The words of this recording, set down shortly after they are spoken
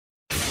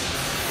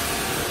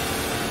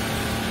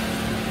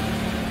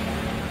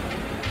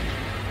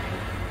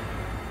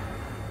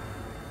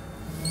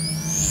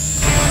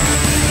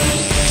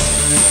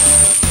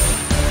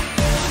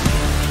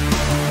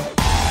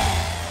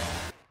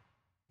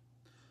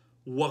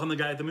Welcome to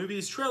Guy at the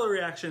Movies trailer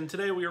reaction.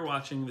 Today we are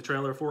watching the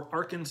trailer for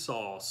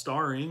Arkansas,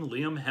 starring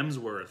Liam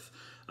Hemsworth.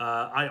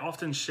 I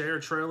often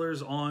share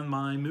trailers on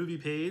my movie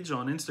page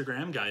on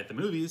Instagram, Guy at the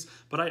Movies,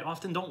 but I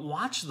often don't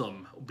watch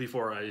them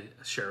before I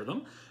share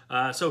them.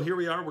 So here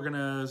we are. We're going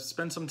to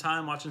spend some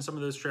time watching some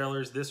of those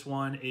trailers. This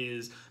one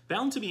is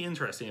bound to be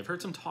interesting. I've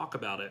heard some talk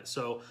about it.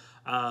 So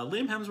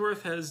Liam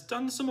Hemsworth has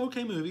done some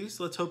okay movies.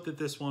 Let's hope that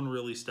this one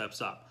really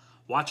steps up.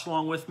 Watch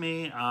along with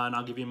me, and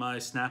I'll give you my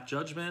snap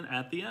judgment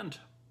at the end.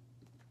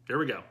 Here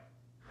we go.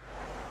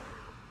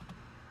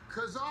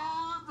 Cause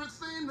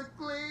everything that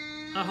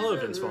glitters hello,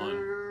 Vince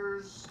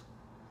Vaughn.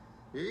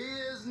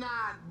 is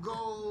not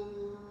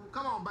gold.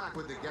 Come on back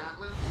with the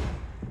gatlings.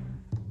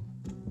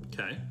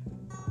 Okay.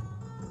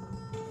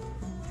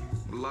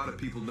 What a lot of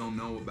people don't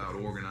know about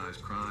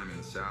organized crime in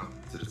the South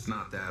is that it's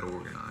not that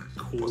organized.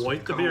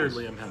 Quite the beard,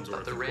 Liam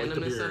Hemsworth. The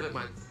randomness of it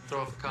might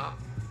throw off a cop.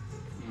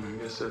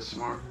 I guess that's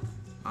smart.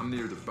 I'm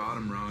near the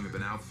bottom rung of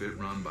an outfit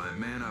run by a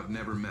man I've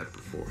never met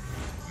before.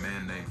 A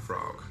man named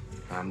Frog.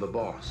 I'm the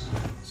boss.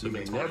 So you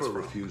may never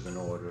refuse an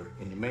order,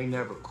 and you may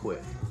never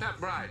quit. That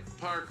right,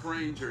 Park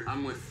Ranger.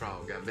 I'm with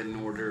Frog. I've been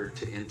ordered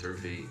to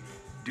intervene.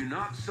 Do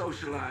not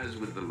socialize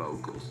with the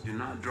locals. Do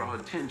not draw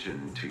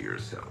attention to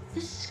yourself.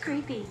 This is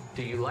creepy.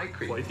 Do you like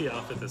creepy? Quite the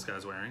outfit this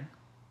guy's wearing.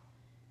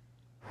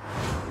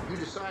 If you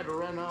decide to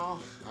run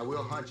off, I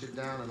will hunt you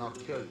down and I'll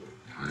kill you.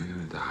 Are you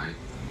gonna die?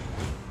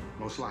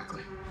 Most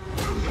likely.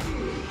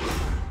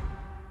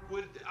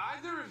 Would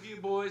either of you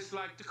boys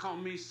like to call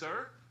me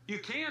sir? You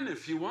can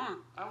if you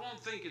want. I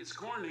won't think it's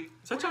corny.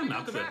 Is that John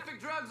Malkovich?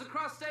 Traffic drugs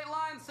across state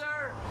lines,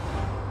 sir.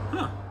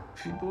 Huh.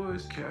 If you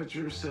boys catch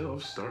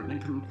yourselves starting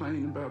to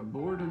complain about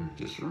boredom,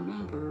 just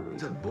remember,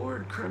 the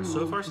bored criminal.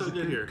 So far, so is a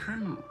good good here.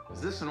 Criminal.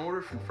 Is this an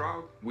order from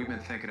Frog? We've been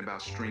thinking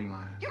about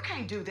streamlining. You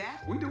can't do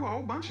that. We do a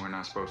whole bunch we're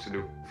not supposed to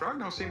do. Frog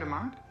don't seem to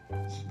mind.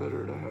 It's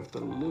better to have to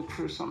look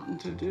for something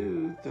to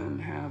do than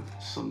have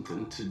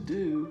something to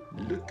do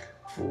look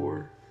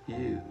for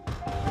you.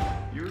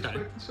 You Okay.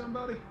 expecting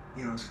somebody?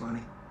 You know what's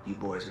funny? You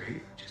boys are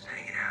here just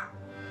hanging out.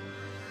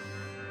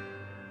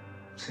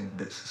 Seem a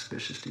bit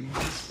suspicious to you?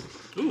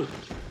 Ooh.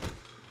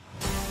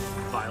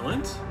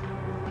 Violent.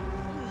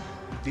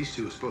 These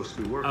two are supposed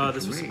to be working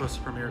This for was me. supposed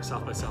to premiere at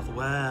South by They're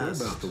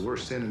Southwest. about the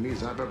worst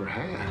enemies I've ever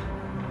had.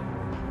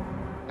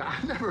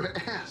 I never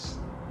asked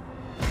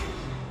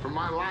for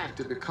my life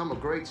to become a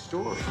great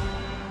story.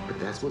 But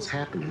that's what's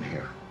happening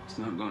here. It's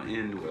not gonna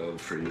end well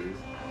for you.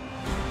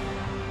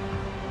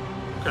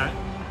 Okay.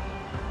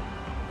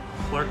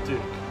 Clark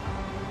Duke.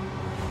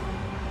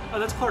 Oh,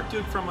 that's Clark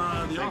Duke from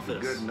The Think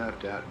Office. you're good enough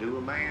to outdo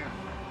a man?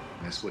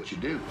 That's what you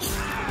do.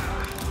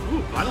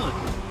 Ooh, violent.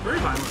 Very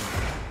violent.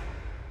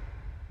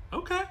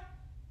 Okay.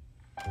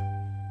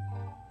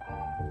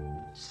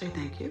 Say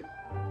thank you.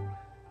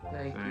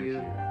 Thank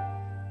you.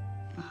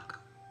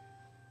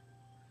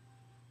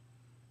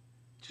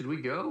 Should we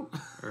go?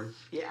 Or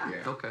Yeah.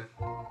 okay.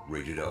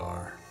 Rated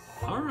R.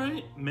 All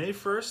right. May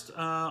 1st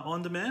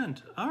on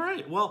demand. All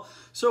right. Well,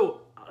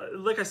 so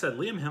like I said,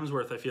 Liam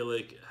Hemsworth, I feel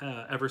like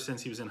ever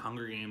since he was in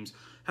Hunger Games,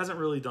 hasn't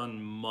really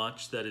done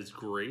much that is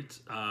great.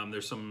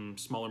 There's some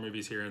smaller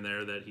movies here and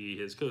there that he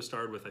has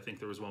co-starred with. I think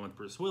there was one with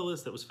Bruce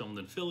Willis that was filmed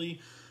in Philly,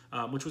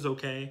 which was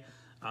okay.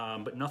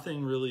 But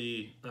nothing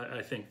really,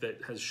 I think,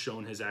 that has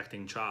shown his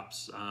acting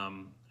chops.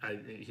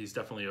 He's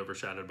definitely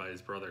overshadowed by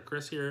his brother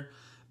Chris here.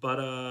 But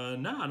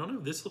no, I don't know.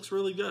 This looks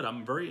really good.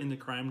 I'm very into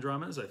crime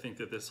dramas. I think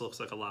that this looks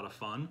like a lot of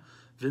fun.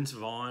 Vince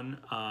Vaughn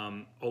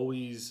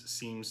always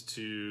seems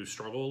to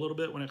struggle a little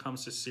bit when it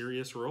comes to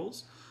serious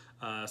roles.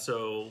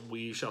 So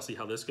we shall see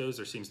how this goes.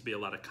 There seems to be a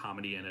lot of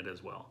comedy in it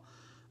as well.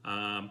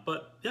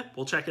 But yeah,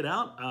 we'll check it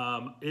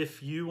out.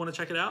 If you want to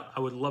check it out, I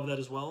would love that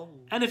as well.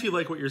 And if you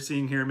like what you're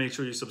seeing here, make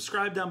sure you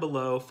subscribe down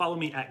below. Follow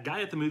me at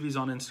Guy at the Movies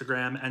on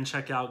Instagram and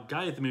check out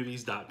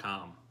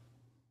guyatthemovies.com.